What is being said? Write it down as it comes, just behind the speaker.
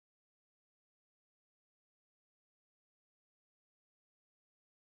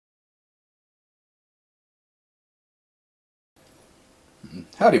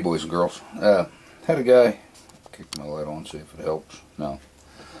Howdy, boys and girls. Had a guy, kick my light on, see if it helps. No.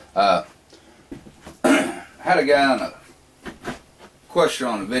 Had a guy on a question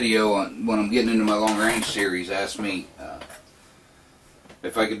on a video on when I'm getting into my long range series asked me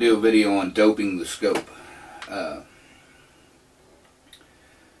if I could do a video on doping the scope.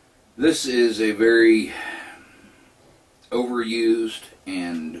 This is a very overused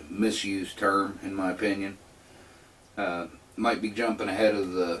and misused term, in my opinion. Might be jumping ahead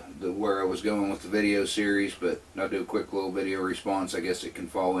of the where I was going with the video series, but I'll do a quick little video response. I guess it can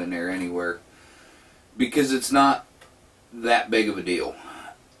fall in there anywhere because it's not that big of a deal.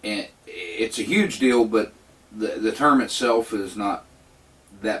 And it's a huge deal, but the term itself is not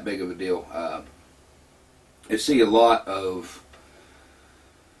that big of a deal. I see a lot of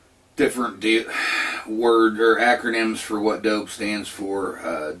different word or acronyms for what DOPE stands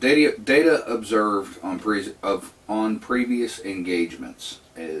for. Data observed on previous engagements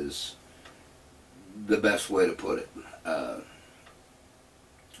is the best way to put it.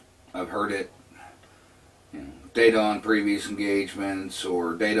 I've heard it, data on previous engagements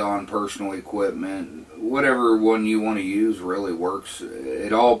or data on personal equipment. Whatever one you want to use really works.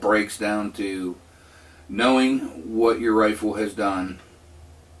 It all breaks down to knowing what your rifle has done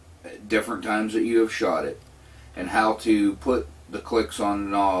at different times that you have shot it, and how to put the clicks on the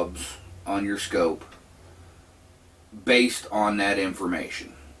knobs on your scope based on that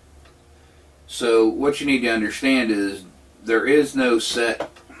information. So what you need to understand is there is no set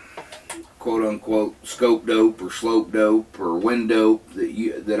quote-unquote scope dope or slope dope or wind dope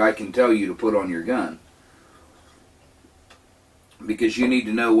that I can tell you to put on your gun, because you need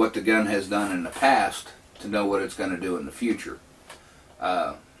to know what the gun has done in the past to know what it's going to do in the future.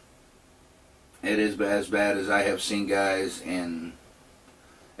 It is as bad as I have seen guys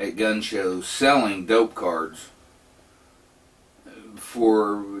at gun shows selling dope cards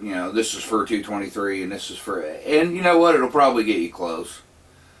for, this is for 223 and this is for, and you know what, it'll probably get you close.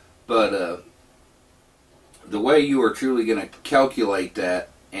 But the way you are truly going to calculate that,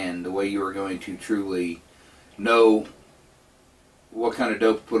 and the way you are going to truly know what kind of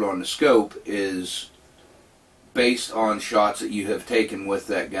dope to put on the scope, is based on shots that you have taken with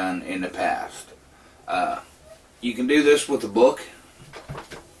that gun in the past. You can do this with a book,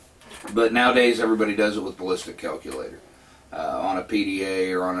 but nowadays everybody does it with ballistic calculator on a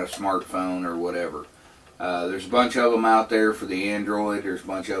PDA or on a smartphone or whatever. There's a bunch of them out there for the Android. There's a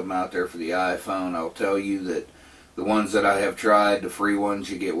bunch of them out there for the iPhone. I'll tell you that the ones that I have tried, the free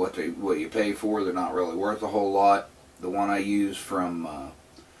ones, you get what you pay for. They're not really worth a whole lot. The one I use from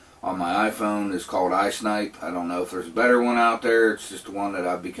on my iPhone is called iSnipe. I don't know if there's a better one out there. It's just the one that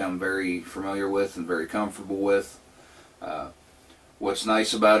I've become very familiar with and very comfortable with. What's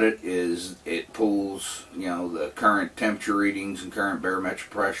nice about it is it pulls, the current temperature readings and current barometric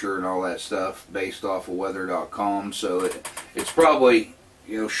pressure and all that stuff based off of weather.com. So it's probably,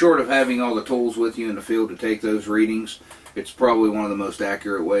 short of having all the tools with you in the field to take those readings, it's probably one of the most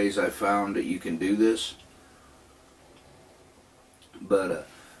accurate ways I've found that you can do this. But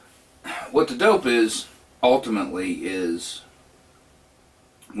what the dope is, ultimately, is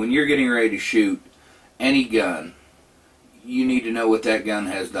when you're getting ready to shoot any gun, you need to know what that gun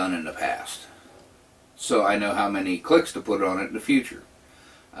has done in the past, so I know how many clicks to put on it in the future.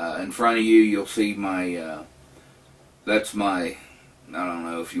 In front of you, you'll see my, that's my, I don't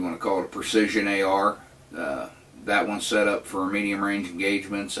know if you want to call it a precision AR. That one's set up for medium range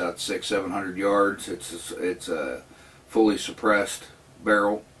engagements out 600-700 yards. It's a fully suppressed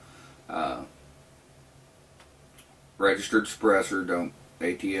barrel. Registered suppressor. Don't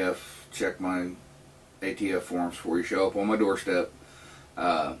ATF, check my ATF forms before you show up on my doorstep.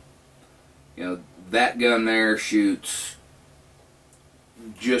 That gun there shoots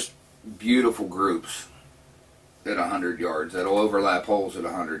just beautiful groups at 100 yards. That'll overlap holes at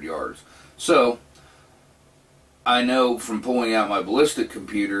 100 yards. So I know from pulling out my ballistic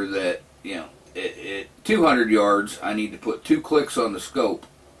computer that, at 200 yards I need to put 2 clicks on the scope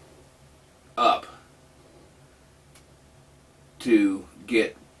up to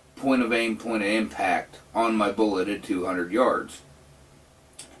get point of aim, point of impact on my bullet at 200 yards.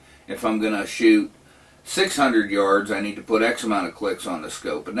 If I'm going to shoot 600 yards, I need to put X amount of clicks on the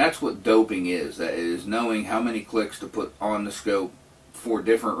scope. And that's what doping is. That is knowing how many clicks to put on the scope for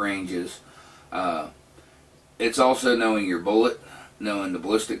different ranges. It's also knowing your bullet, knowing the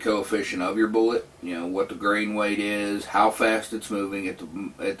ballistic coefficient of your bullet, what the grain weight is, how fast it's moving at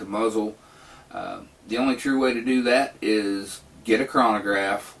the muzzle. The only true way to do that is get a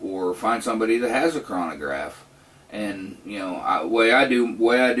chronograph or find somebody that has a chronograph. And way I do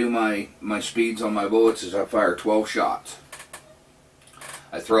my speeds on my bullets is I fire 12 shots.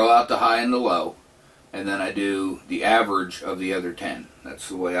 I throw out the high and the low, and then I do the average of the other 10. That's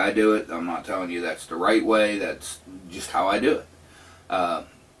the way I do it. I'm not telling you that's the right way. That's just how I do it.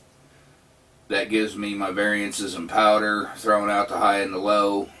 That gives me my variances in powder. Throwing out the high and the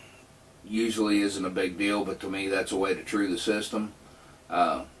low usually isn't a big deal, but to me that's a way to true the system.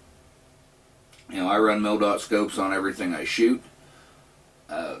 I run mil-dot scopes on everything I shoot.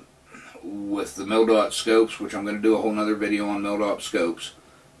 With the mil-dot scopes, which I'm going to do a whole nother video on mil-dot scopes,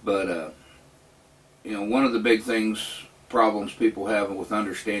 but one of the big problems people have with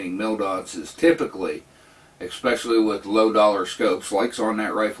understanding mil-dots is typically, especially with low dollar scopes, like's on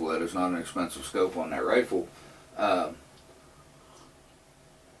that rifle, that is not an expensive scope on that rifle,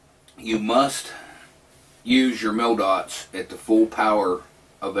 you must use your mil-dots at the full power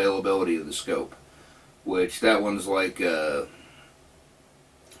availability of the scope, which that one's like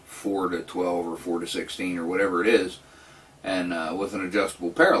 4 to 12 or 4 to 16 or whatever it is, and with an adjustable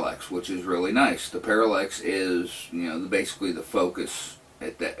parallax, which is really nice. The parallax is, basically the focus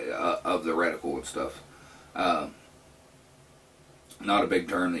of the reticle and stuff. Not a big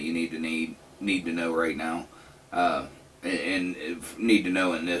term that you need to know right now, and need to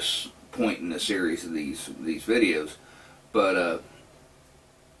know in this point in the series of these videos. But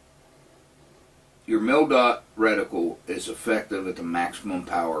your mil-dot reticle is effective at the maximum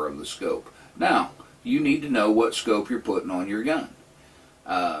power of the scope. Now, you need to know what scope you're putting on your gun.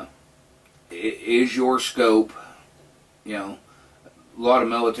 Is your scope, a lot of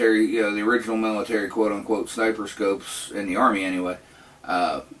military, the original military quote-unquote sniper scopes in the Army anyway,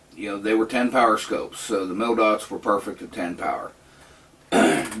 they were 10 power scopes, so the mil-dots were perfect at 10 power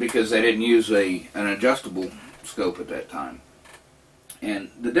because they didn't use an adjustable scope at that time.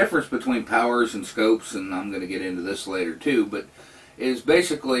 And the difference between powers and scopes, and I'm going to get into this later too, but is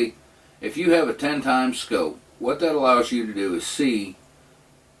basically, if you have a 10 times scope, what that allows you to do is see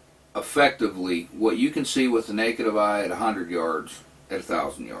effectively what you can see with the naked eye at 100 yards at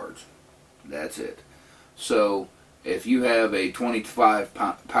 1,000 yards. That's it. So if you have a 25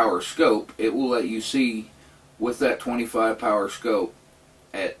 power scope, it will let you see with that 25 power scope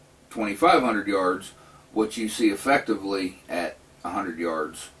at 2,500 yards what you see effectively at 100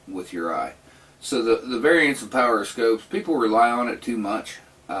 yards with your eye. So the variance of power of scopes, people rely on it too much.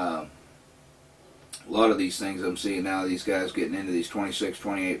 A lot of these things I'm seeing now, these guys getting into these 26,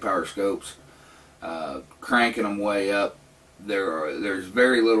 28 power scopes, cranking them way up. There's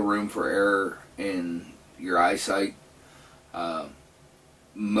very little room for error in your eyesight.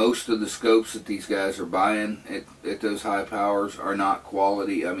 Most of the scopes that these guys are buying at those high powers are not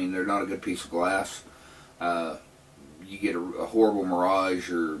quality. I mean, they're not a good piece of glass. You get a horrible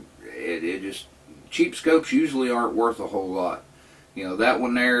mirage, or it just, cheap scopes usually aren't worth a whole lot. That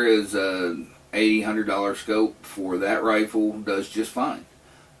one there is a $80, $100 scope for that rifle, does just fine.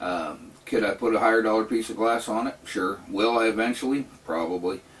 Could I put a higher dollar piece of glass on it? Sure. Will I eventually?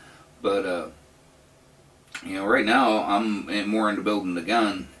 Probably. But right now I'm more into building the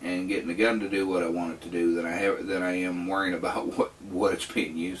gun and getting the gun to do what I want it to do than I am worrying about what it's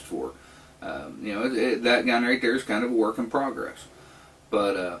being used for. That gun right there is kind of a work in progress.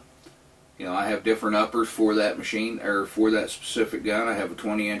 But I have different uppers for that machine, or for that specific gun. I have a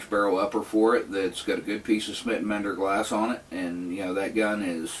 20-inch barrel upper for it that's got a good piece of Smith & Mender glass on it, and that gun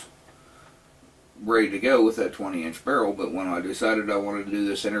is ready to go with that 20-inch barrel. But when I decided I wanted to do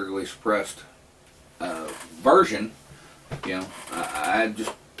this integrally suppressed version, I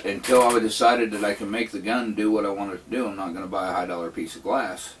just, until I decided that I can make the gun do what I wanted to do, I'm not going to buy a high dollar piece of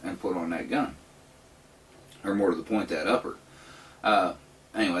glass and put on that gun, or more to the point, that upper.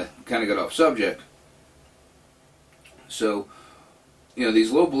 Anyway, kind of got off subject. So, these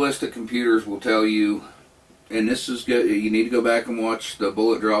little ballistic computers will tell you, and this is good, you need to go back and watch the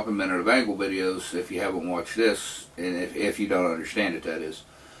bullet drop and minute of angle videos if you haven't watched this, and if you don't understand it, that is.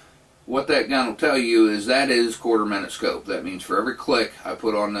 What that gun will tell you is that is quarter-minute scope. That means for every click I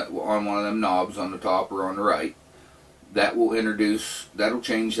put on one of them knobs on the top or on the right, that'll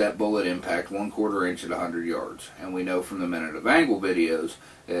change that bullet impact 1/4 inch at 100 yards. And we know from the minute of angle videos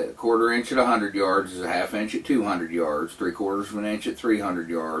that a 1/4 inch at 100 yards is a 1/2 inch at 200 yards, 3/4 of an inch at 300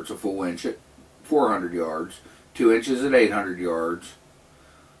 yards, a full inch at 400 yards, 2 inches at 800 yards,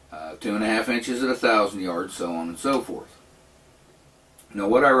 2.5 inches at 1,000 yards, so on and so forth. Now,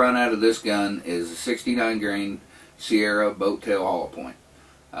 what I run out of this gun is a 69 grain Sierra boat tail hollow point.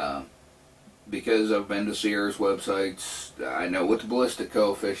 Because I've been to Sierra's websites, I know what the ballistic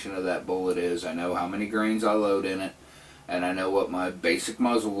coefficient of that bullet is, I know how many grains I load in it, and I know what my basic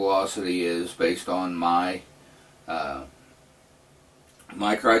muzzle velocity is based on my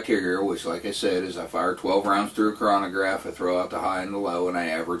My criteria, which like I said, is I fire 12 rounds through a chronograph, I throw out the high and the low, and I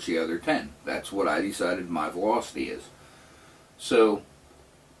average the other 10. That's what I decided my velocity is. So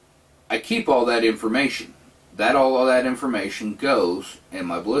I keep all that information. All of that information goes in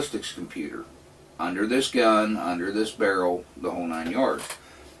my ballistics computer, under this gun, under this barrel, the whole 9 yards.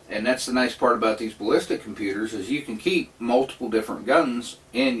 And that's the nice part about these ballistic computers, is you can keep multiple different guns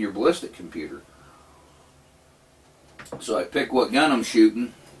in your ballistic computer. So I pick what gun I'm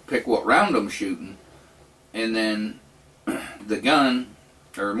shooting, pick what round I'm shooting, and then the gun,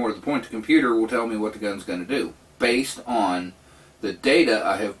 or more to the point, the computer will tell me what the gun's going to do, based on the data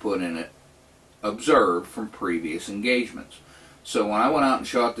I have put in it, observed from previous engagements. So when I went out and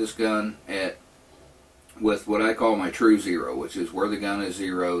shot this gun with what I call my true zero, which is where the gun is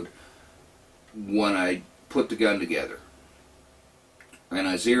zeroed when I put the gun together, and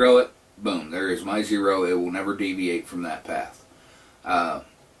I zero it, boom, there is my zero. It will never deviate from that path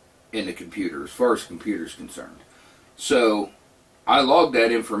in the computer, as far as the computer is concerned. So I logged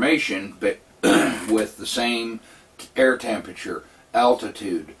that information, but with the same air temperature,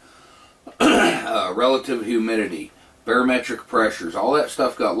 altitude, relative humidity, barometric pressures, all that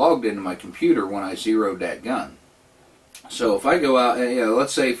stuff got logged into my computer when I zeroed that gun. So if I go out,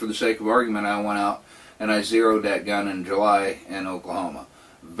 let's say for the sake of argument, I went out and I zeroed that gun in July in Oklahoma.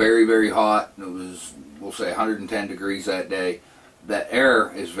 Very, very hot. It was, we'll say, 110 degrees that day. That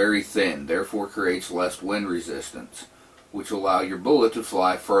air is very thin, therefore creates less wind resistance, which will allow your bullet to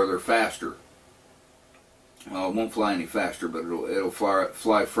fly further, faster. Well, it won't fly any faster, but it'll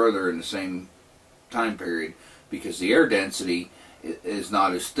fly further in the same time period, because the air density is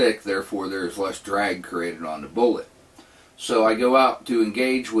not as thick, therefore there is less drag created on the bullet. So I go out to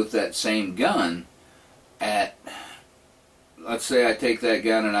engage with that same gun at, let's say I take that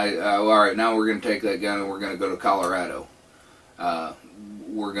gun and alright, now we're going to take that gun and we're going to go to Colorado.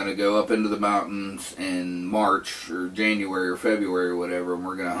 We're going to go up into the mountains in March or January or February or whatever, and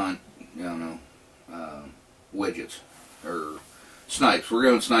we're going to hunt, widgets or snipes. We're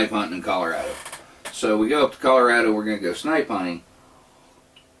going snipe hunting in Colorado. So we go up to Colorado, we're going to go snipe hunting.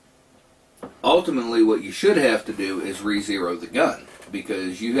 Ultimately, what you should have to do is re-zero the gun,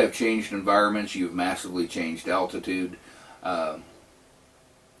 because you have changed environments, you've massively changed altitude.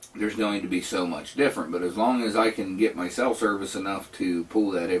 There's going to be so much different, but as long as I can get my cell service enough to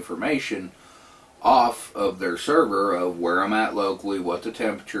pull that information off of their server of where I'm at locally, what the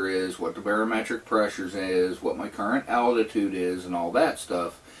temperature is, what the barometric pressures is, what my current altitude is, and all that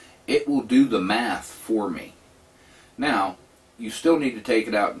stuff, it will do the math for me. Now, you still need to take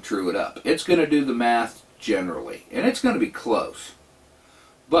it out and true it up. It's going to do the math generally, and it's going to be close.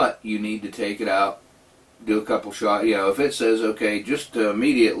 But you need to take it out, do a couple shots. If it says, okay, just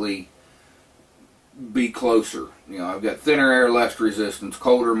immediately be closer. I've got thinner air, less resistance,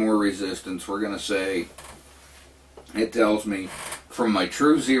 colder, more resistance. We're going to say, it tells me from my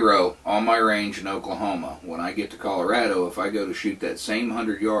true zero on my range in Oklahoma, when I get to Colorado, if I go to shoot that same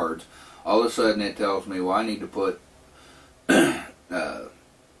 100 yards, all of a sudden it tells me, well, I need to put 5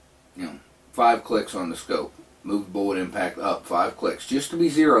 clicks on the scope. Move the bullet impact up 5 clicks, just to be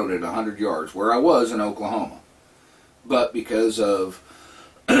zeroed at 100 yards, where I was in Oklahoma. But because of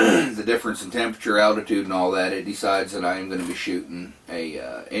the difference in temperature, altitude, and all that, it decides that I am going to be shooting a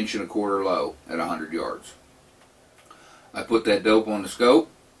 1.25 inches low at 100 yards. I put that dope on the scope,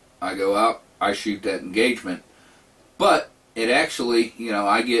 I go out, I shoot that engagement, but it actually,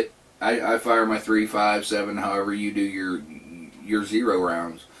 I fire my 3, 5, 7, however you do your 0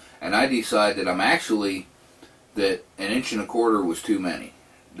 rounds, and I decide that that 1.25 inches was too many,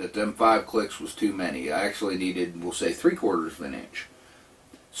 that them 5 clicks was too many. I actually needed, we'll say, 3/4 inch.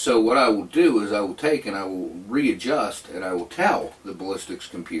 So what I will do is I will take and I will readjust, and I will tell the ballistics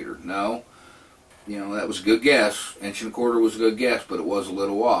computer, no, that was a good guess. 1.25 inches was a good guess, but it was a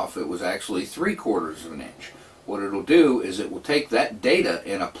little off. It was actually 3/4 inch. What it'll do is it will take that data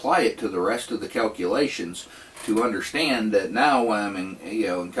and apply it to the rest of the calculations to understand that now when I'm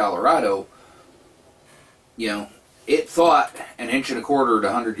in Colorado, it thought 1.25 inches at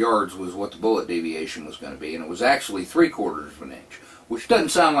 100 yards was what the bullet deviation was going to be, and it was actually 3/4 inch, which doesn't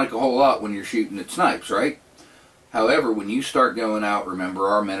sound like a whole lot when you're shooting at snipes, right? However, when you start going out, remember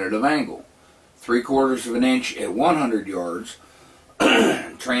our minute of angle. 3/4 inch at 100 yards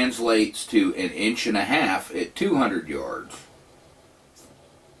translates to 1.5 inches at 200 yards.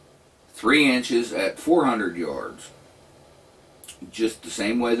 3 inches at 400 yards. Just the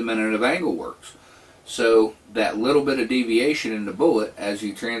same way the minute of angle works. So that little bit of deviation in the bullet, as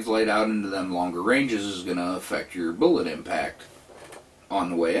you translate out into them longer ranges, is going to affect your bullet impact on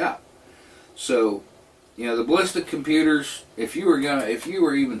the way out. So, you know, the ballistic computers, if you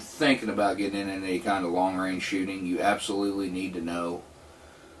were even thinking about getting in any kind of long range shooting, you absolutely need to know,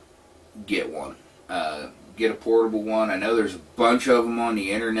 get one. Get a portable one. I know there's a bunch of them on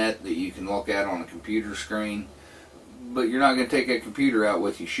the internet that you can look at on a computer screen, but you're not going to take a computer out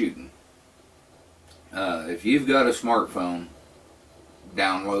with you shooting. If you've got a smartphone,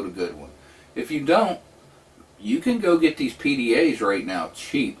 download a good one. If you don't, you can go get these PDAs right now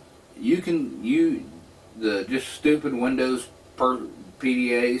cheap. The just stupid Windows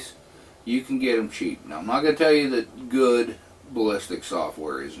PDAs, you can get them cheap. Now, I'm not going to tell you that good ballistic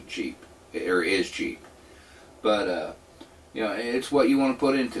software isn't cheap, or is cheap, but you know, it's what you want to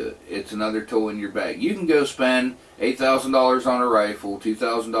put into it. It's another tool in your bag. You can go spend $8,000 on a rifle,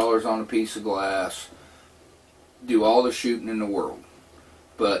 $2,000 on a piece of glass, do all the shooting in the world.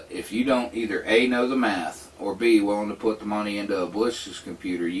 But if you don't either A, know the math, or B, willing to put the money into a ballistics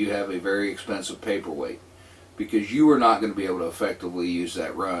computer, you have a very expensive paperweight, because you are not going to be able to effectively use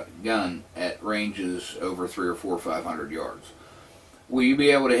that gun at ranges over 300 or 400 or 500 yards. Will you be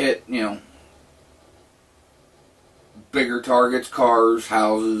able to hit, you know, bigger targets, cars,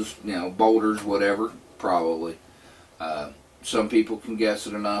 houses, you know, boulders, whatever? Probably. Some people can guess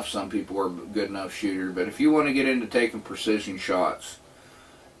it enough. Some people are good enough shooters. But if you want to get into taking precision shots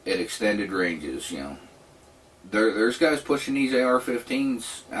at extended ranges, you know, there's guys pushing these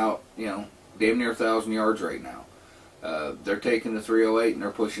AR-15s out, you know, damn near 1,000 yards right now. They're taking the 308 and they're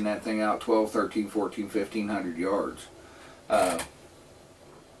pushing that thing out 12, 13, 14, 1,500 yards.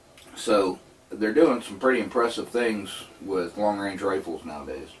 So they're doing some pretty impressive things with long-range rifles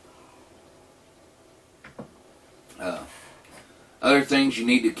nowadays. Other things you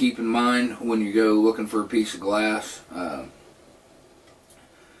need to keep in mind when you go looking for a piece of glass.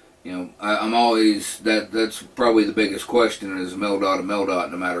 You know, I'm always, that's probably the biggest question, is mil-dot a mil-dot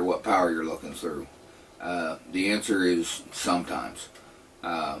no matter what power you're looking through. The answer is sometimes.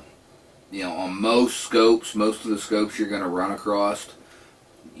 You know, on most of the scopes you're going to run across,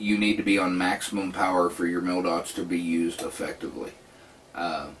 you need to be on maximum power for your mil-dots to be used effectively.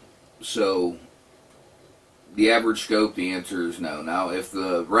 So, the average scope, the answer is no. Now, if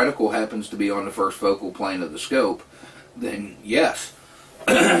the reticle happens to be on the first focal plane of the scope, then yes,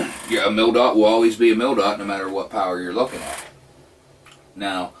 yeah, a mil-dot will always be a mil-dot no matter what power you're looking at.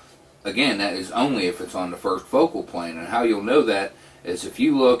 Now, again, that is only if it's on the first focal plane, and how you'll know that is if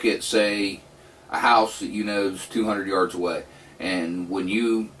you look at, say, a house that you know is 200 yards away, and when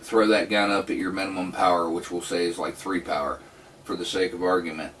you throw that gun up at your minimum power, which we'll say is like 3 power, for the sake of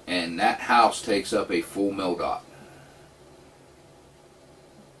argument, and that house takes up a full mil-dot,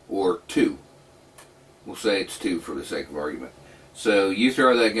 or 2. We'll say it's 2 for the sake of argument. So you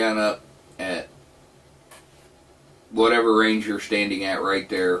throw that gun up at whatever range you're standing at right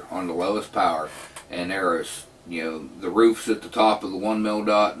there on the lowest power, and there is, you know, the roof's at the top of the 1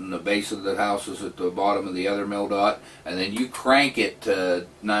 mil-dot and the base of the house is at the bottom of the other mil-dot, and then you crank it to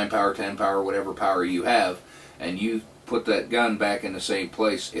 9 power, 10 power, whatever power you have, and you put that gun back in the same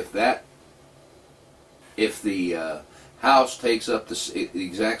place. If the house takes up the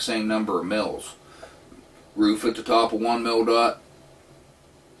exact same number of mils, roof at the top of 1 mil-dot,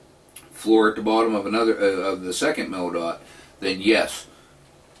 floor at the bottom of another of the second mil-dot, then yes,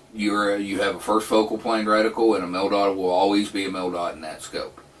 you have a first focal plane reticle, and a mil-dot will always be a mil-dot in that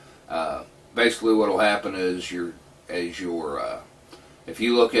scope. Basically, what will happen is if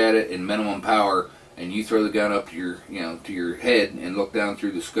you look at it in minimum power, and you throw the gun up to your head and look down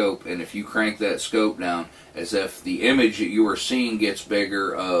through the scope, and if you crank that scope down, as if the image that you are seeing gets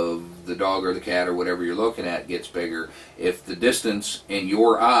bigger of the dog or the cat or whatever you're looking at gets bigger, if the distance in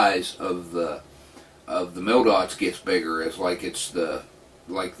your eyes of the mil-dots gets bigger, it's like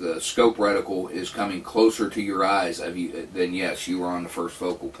the scope reticle is coming closer to your eyes, then yes, you are on the first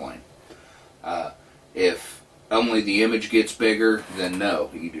focal plane. If only the image gets bigger, then no,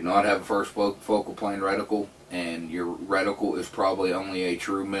 you do not have a first focal plane reticle, and your reticle is probably only a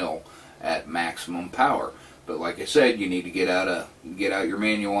true mil at maximum power. But like I said, you need to get out your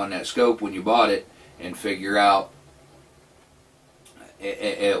manual on that scope when you bought it and figure out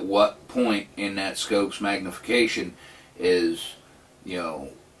at what point in that scope's magnification is, you know,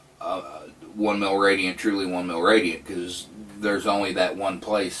 1 mil radiant, truly 1 mil radiant, because there's only that one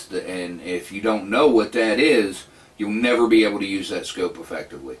place, and if you don't know what that is, you'll never be able to use that scope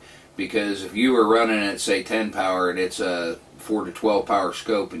effectively. Because if you were running at, say, 10 power and it's a 4 to 12 power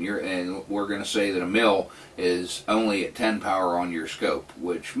scope, and we're going to say that a mil is only at 10 power on your scope,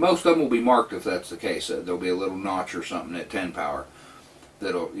 which most of them will be marked if that's the case. There'll be a little notch or something at 10 power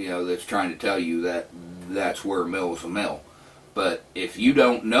that's trying to tell you that that's where a mil is a mil. But if you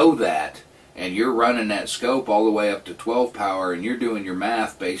don't know that, and you're running that scope all the way up to 12 power, and you're doing your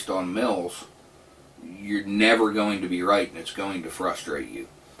math based on mils, you're never going to be right, and it's going to frustrate you.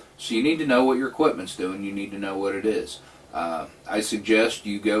 So you need to know what your equipment's doing. You need to know what it is. I suggest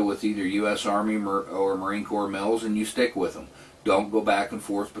you go with either U.S. Army or Marine Corps mils, and you stick with them. Don't go back and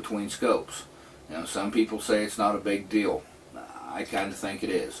forth between scopes. You know, some people say it's not a big deal. I kind of think it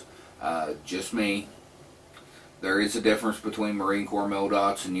is. Just me. There is a difference between Marine Corps mil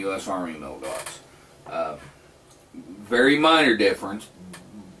dots and U.S. Army mil dots. Very minor difference,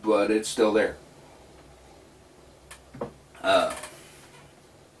 but it's still there.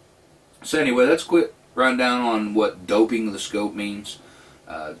 So anyway, let's quit rundown on what doping the scope means,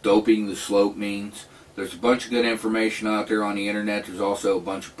 doping the slope means. There's a bunch of good information out there on the internet. There's also a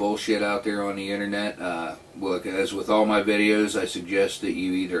bunch of bullshit out there on the internet. Look, as with all my videos, I suggest that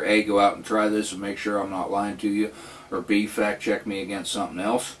you either A, go out and try this and make sure I'm not lying to you, or B, fact check me against something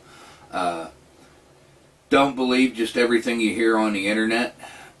else. Don't believe just everything you hear on the internet.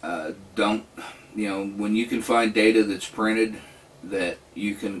 Don't, you know, when you can find data that's printed that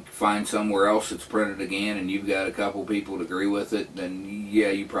you can find somewhere else that's printed again, and you've got a couple people to agree with it, then yeah,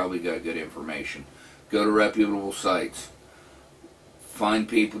 you probably got good information. Go to reputable sites. Find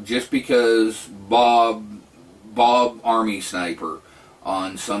people. Just because Bob Army Sniper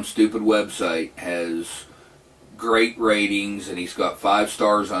on some stupid website has great ratings and he's got 5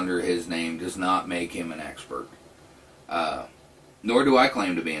 stars under his name does not make him an expert. Nor do I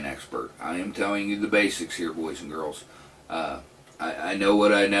claim to be an expert. I am telling you the basics here, boys and girls. I know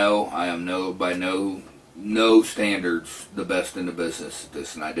what I know. I am by no standards the best in the business at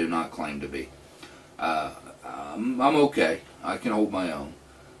this, and I do not claim to be. I'm okay. I can hold my own.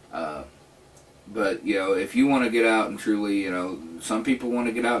 But, you know, if you want to get out and truly, you know, some people want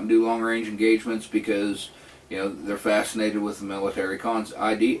to get out and do long-range engagements because, you know, they're fascinated with the military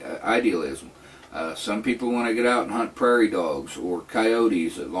idealism. Some people want to get out and hunt prairie dogs or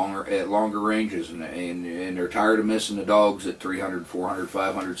coyotes at longer ranges, and they're tired of missing the dogs at 300, 400,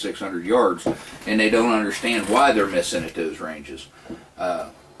 500, 600 yards, and they don't understand why they're missing at those ranges.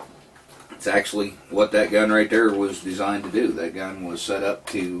 It's actually what that gun right there was designed to do. That gun was set up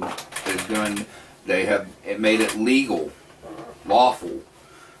to, it made it lawful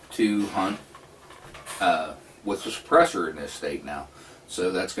to hunt with a suppressor in this state now.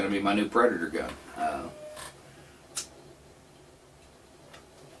 So that's going to be my new Predator gun.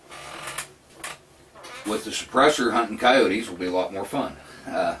 With the suppressor, hunting coyotes will be a lot more fun,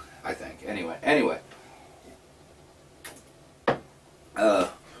 I think. Anyway.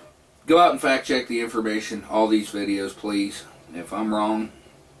 Go out and fact check the information, all these videos, please. If I'm wrong,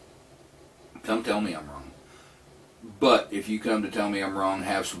 come tell me I'm wrong. But if you come to tell me I'm wrong,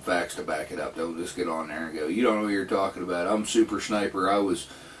 have some facts to back it up. Don't just get on there and go, you don't know what you're talking about. I'm super sniper.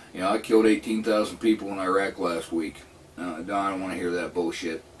 I killed 18,000 people in Iraq last week. I don't want to hear that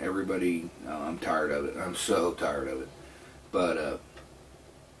bullshit. Everybody, I'm tired of it. I'm so tired of it. But,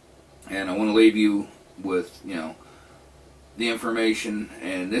 and I want to leave you with, you know, the information,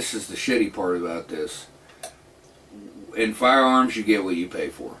 and this is the shitty part about this. In firearms, you get what you pay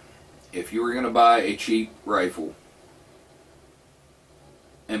for. If you were going to buy a cheap rifle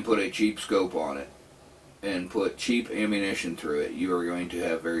and put a cheap scope on it and put cheap ammunition through it, you are going to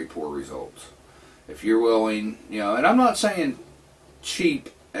have very poor results. If you're willing, you know, and I'm not saying cheap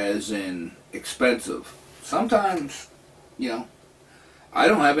as in expensive. Sometimes, you know, I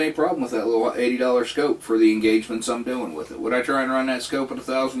don't have any problem with that little $80 scope for the engagements I'm doing with it. Would I try and run that scope at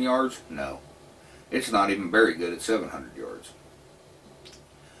 1,000 yards? No. It's not even very good at 700 yards.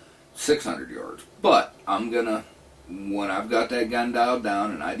 600 yards. But I'm gonna, when I've got that gun dialed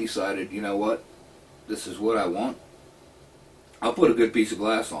down and I decided, you know what, this is what I want, I'll put a good piece of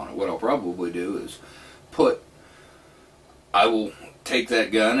glass on it. What I'll probably do is I will take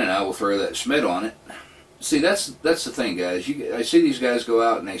that gun and I will throw that Smith on it. See, that's the thing, guys. I see these guys go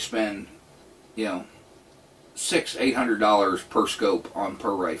out and they spend, you know, $600-800 per scope on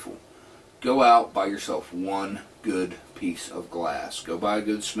per rifle. Go out, buy yourself one good piece of glass. Go buy a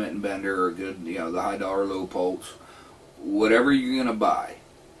good Smith & Bender or a good, you know, the high dollar low pulse. Whatever you're gonna buy,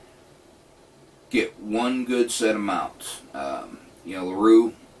 get one good set of mounts. You know,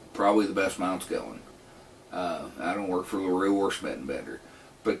 LaRue, probably the best mounts going. I don't work for LaRue or Smith & Bender.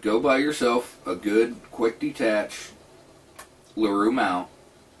 But go buy yourself a good, quick detach LaRue mount,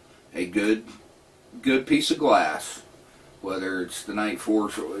 a good piece of glass, whether it's the Night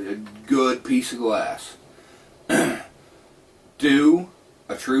Force or a good piece of glass. Do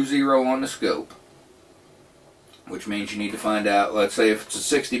a true zero on the scope, which means you need to find out, let's say if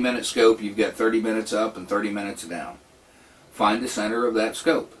it's a 60-minute scope, you've got 30 minutes up and 30 minutes down. Find the center of that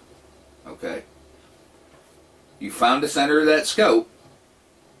scope. Okay? You found the center of that scope.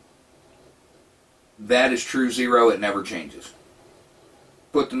 That is true zero. It never changes.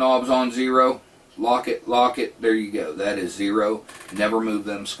 Put the knobs on zero. Lock it. There you go. That is zero. Never move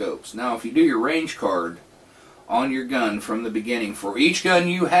them scopes. Now, if you do your range card on your gun from the beginning, for each gun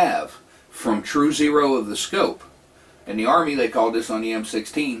you have, from true zero of the scope, in the Army they called this on the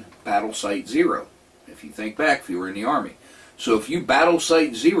M16 battle sight zero. If you think back, if you were in the Army. So if you battle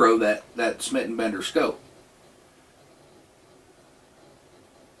sight zero that Smith & Bender scope,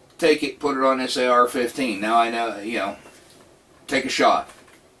 take it, put it on this AR-15. Now I know, take a shot.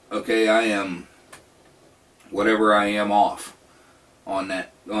 Okay, I am whatever I am off on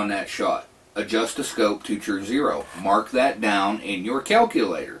that shot. Adjust the scope to true zero. Mark that down in your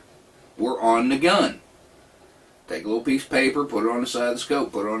calculator. We're on the gun. Take a little piece of paper, put it on the side of the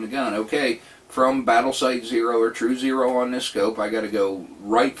scope, put it on the gun. Okay, from battle sight zero or true zero on this scope, I got to go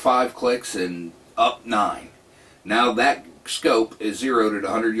right 5 clicks and up 9. Now that scope is zeroed at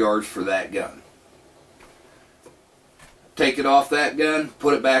 100 yards for that gun. Take it off that gun,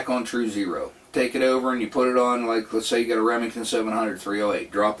 put it back on true zero. Take it over and you put it on, like, let's say you got a Remington 700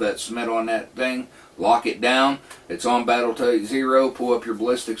 308. Drop that Smith on that thing, lock it down. It's on battle sight zero. Pull up your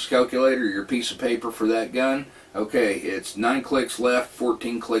ballistics calculator, your piece of paper for that gun. Okay, it's 9 clicks left,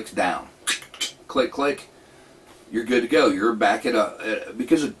 14 clicks down. Click, click. You're good to go. You're back it up.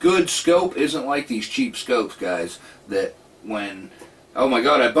 Because a good scope isn't like these cheap scopes, guys, that when, oh my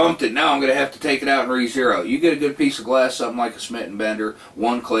God, I bumped it, now I'm going to have to take it out and re-zero. You get a good piece of glass, something like a Smith & Bender,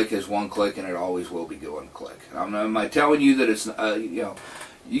 1 click is 1 click, and it always will be going to click. Am I telling you that it's,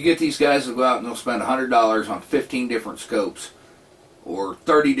 you get these guys that go out and they'll spend $100 on 15 different scopes, or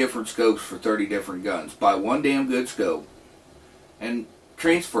 30 different scopes for 30 different guns. Buy one damn good scope, and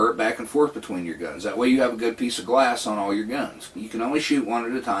transfer it back and forth between your guns. That way you have a good piece of glass on all your guns. You can only shoot one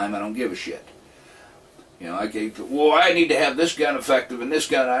at a time. I don't give a shit. I need to have this gun effective and this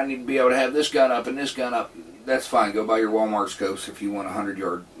gun, I need to be able to have this gun up and this gun up. That's fine. Go buy your Walmart scopes if you want a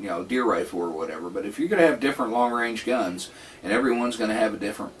 100-yard, deer rifle or whatever. But if you're going to have different long-range guns and everyone's going to have a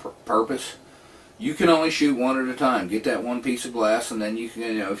different purpose, you can only shoot one at a time. Get that one piece of glass, and then you can,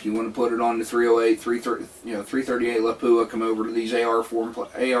 if you want to put it on the 308, 338 Lapua, come over to these AR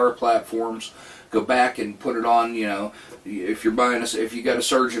platforms, go back and put it on. If you're buying if you got a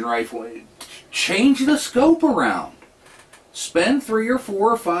surgeon rifle, change the scope around. Spend $3,000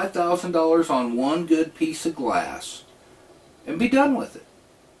 or $4,000 or $5,000 on one good piece of glass, and be done with it.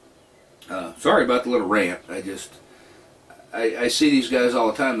 Sorry about the little rant. I see these guys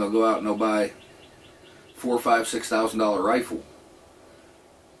all the time. They'll go out and they'll buy $4,000, $5,000, $6,000 rifle,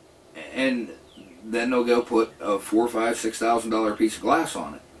 and then they'll go put a $4,000, $5,000, $6,000 piece of glass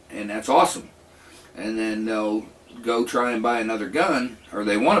on it, and that's awesome. And then they'll go try and buy another gun, or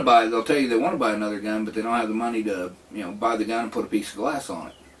they'll tell you they want to buy another gun, but they don't have the money to, buy the gun and put a piece of glass on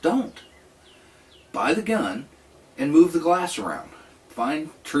it. Don't. Buy the gun and move the glass around.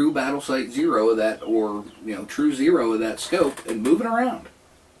 Find true battle sight zero of that, or, true zero of that scope, and move it around.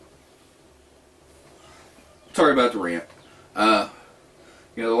 Sorry about the rant. The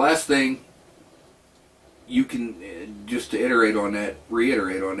last thing, you can, just to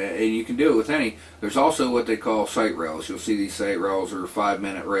reiterate on that, and you can do it with any, there's also what they call sight rails. You'll see these sight rails are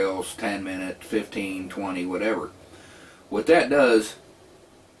 5-minute rails, 10-minute, 15, 20, whatever. What that does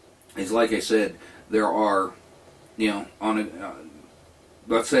is, like I said, there are,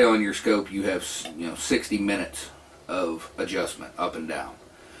 let's say on your scope you have, 60 minutes of adjustment up and down.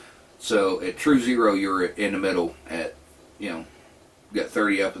 So at true zero, you're in the middle at, got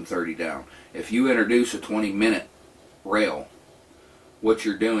 30 up and 30 down. If you introduce a 20-minute rail, what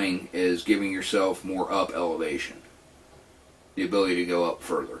you're doing is giving yourself more up elevation, the ability to go up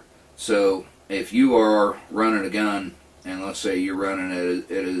further. So if you are running a gun, and let's say you're running at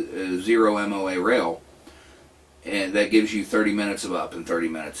a 0 MOA rail, and that gives you 30 minutes of up and 30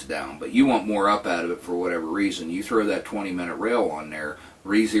 minutes of down, but you want more up out of it for whatever reason, you throw that 20-minute rail on there,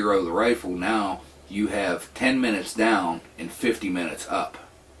 re-zero the rifle, now you have 10 minutes down and 50 minutes up.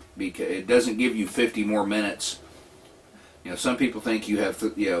 Because it doesn't give you 50 more minutes. Some people think you have,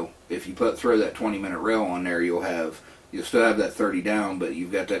 if you throw that 20-minute rail on there, you'll still have that 30 down, but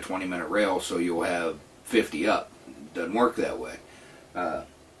you've got that 20-minute rail, so you'll have 50 up. It doesn't work that way.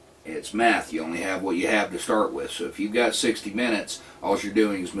 It's math. You only have what you have to start with. So if you've got 60 minutes, all you're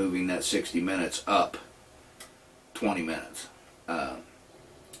doing is moving that 60 minutes up 20 minutes.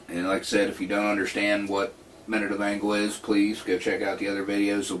 And like I said, if you don't understand what minute of angle is, please go check out the other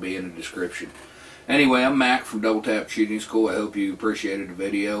videos. They'll be in the description. Anyway, I'm Mac from Double Tap Shooting School. I hope you appreciated the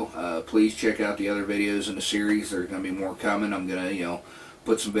video. Please check out the other videos in the series. There's going to be more coming. I'm going to,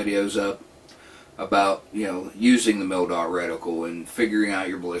 put some videos up about, you know, using the mil-dot reticle and figuring out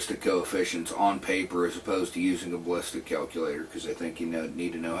your ballistic coefficients on paper as opposed to using a ballistic calculator, because I think you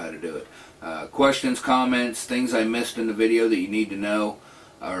need to know how to do it. Questions, comments, things I missed in the video that you need to know,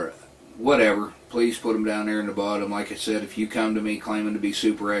 or whatever, please put them down there in the bottom. Like I said, if you come to me claiming to be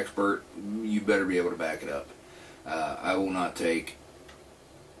super expert, you better be able to back it up. I will not take,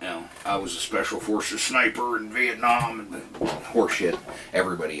 you know, I was a special forces sniper in Vietnam, and horseshit.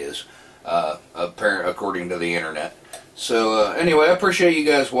 Everybody is. According to the internet. So anyway, I appreciate you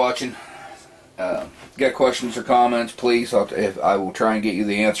guys watching. Got questions or comments, please. I will try and get you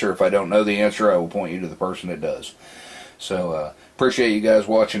the answer. If I don't know the answer, I will point you to the person that does. So appreciate you guys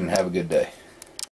watching, and have a good day.